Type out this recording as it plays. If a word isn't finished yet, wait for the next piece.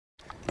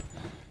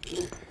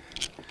You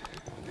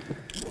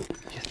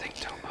think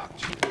too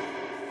much.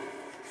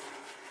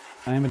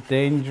 I'm a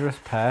dangerous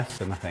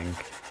person, I think.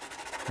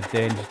 A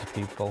danger to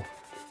people.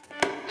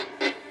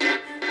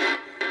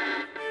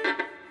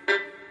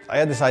 I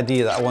had this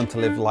idea that I want to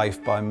live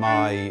life on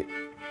my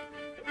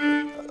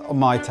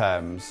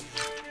terms.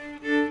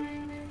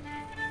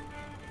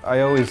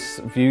 I always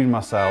viewed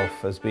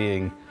myself as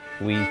being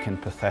weak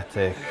and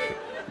pathetic,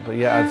 but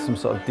yet I had some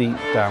sort of deep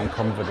down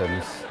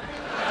confidence.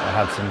 I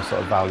had some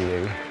sort of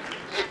value.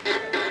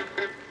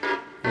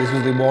 This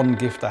was the one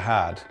gift I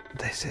had.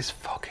 This is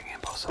fucking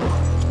impossible.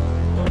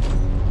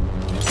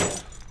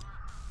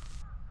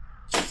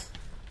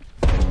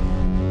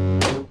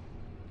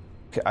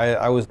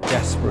 I was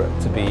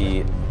desperate to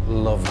be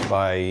loved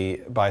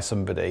by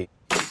somebody.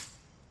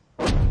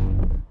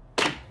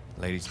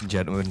 Ladies and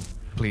gentlemen,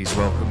 please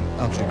welcome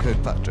Andrew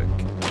Kirkpatrick.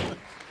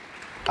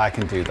 I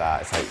can do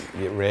that. It's like,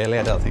 really?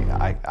 I don't think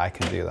I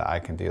can do that. I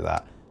can do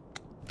that.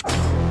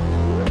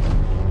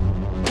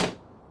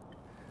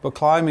 But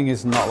climbing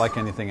is not like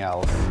anything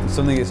else. It's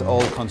something that's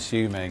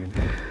all-consuming.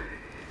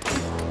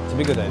 To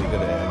be good at it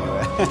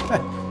anyway.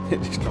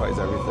 It destroys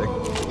everything.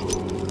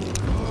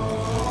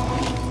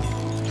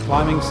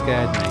 Climbing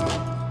scared me.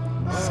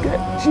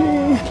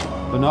 Sketchy!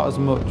 But not as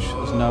much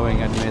as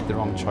knowing I'd made the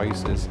wrong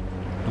choices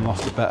and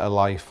lost a better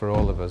life for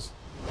all of us.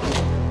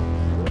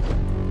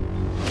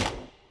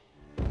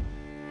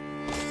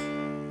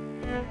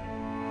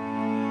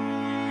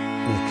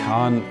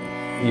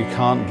 You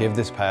can't give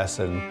this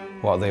person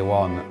what they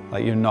want.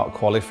 Like, you're not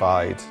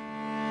qualified.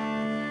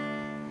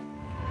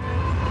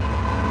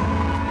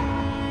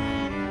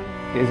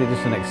 Is it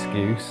just an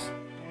excuse?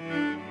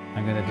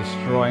 I'm going to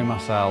destroy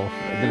myself,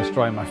 I'm going to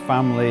destroy my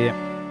family,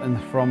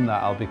 and from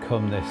that I'll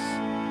become this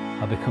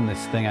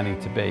thing I need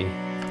to be.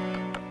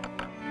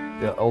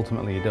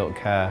 Ultimately, you don't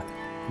care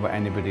about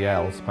anybody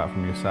else apart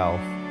from yourself.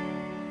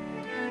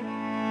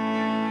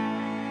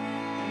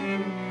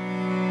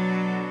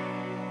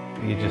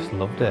 You just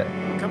loved it.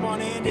 Come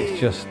on, Andy. It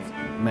just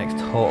makes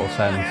total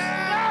sense.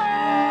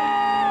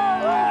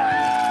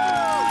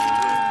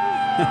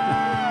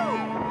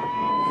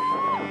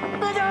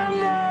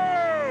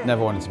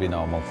 Never wanted to be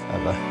normal,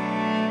 ever.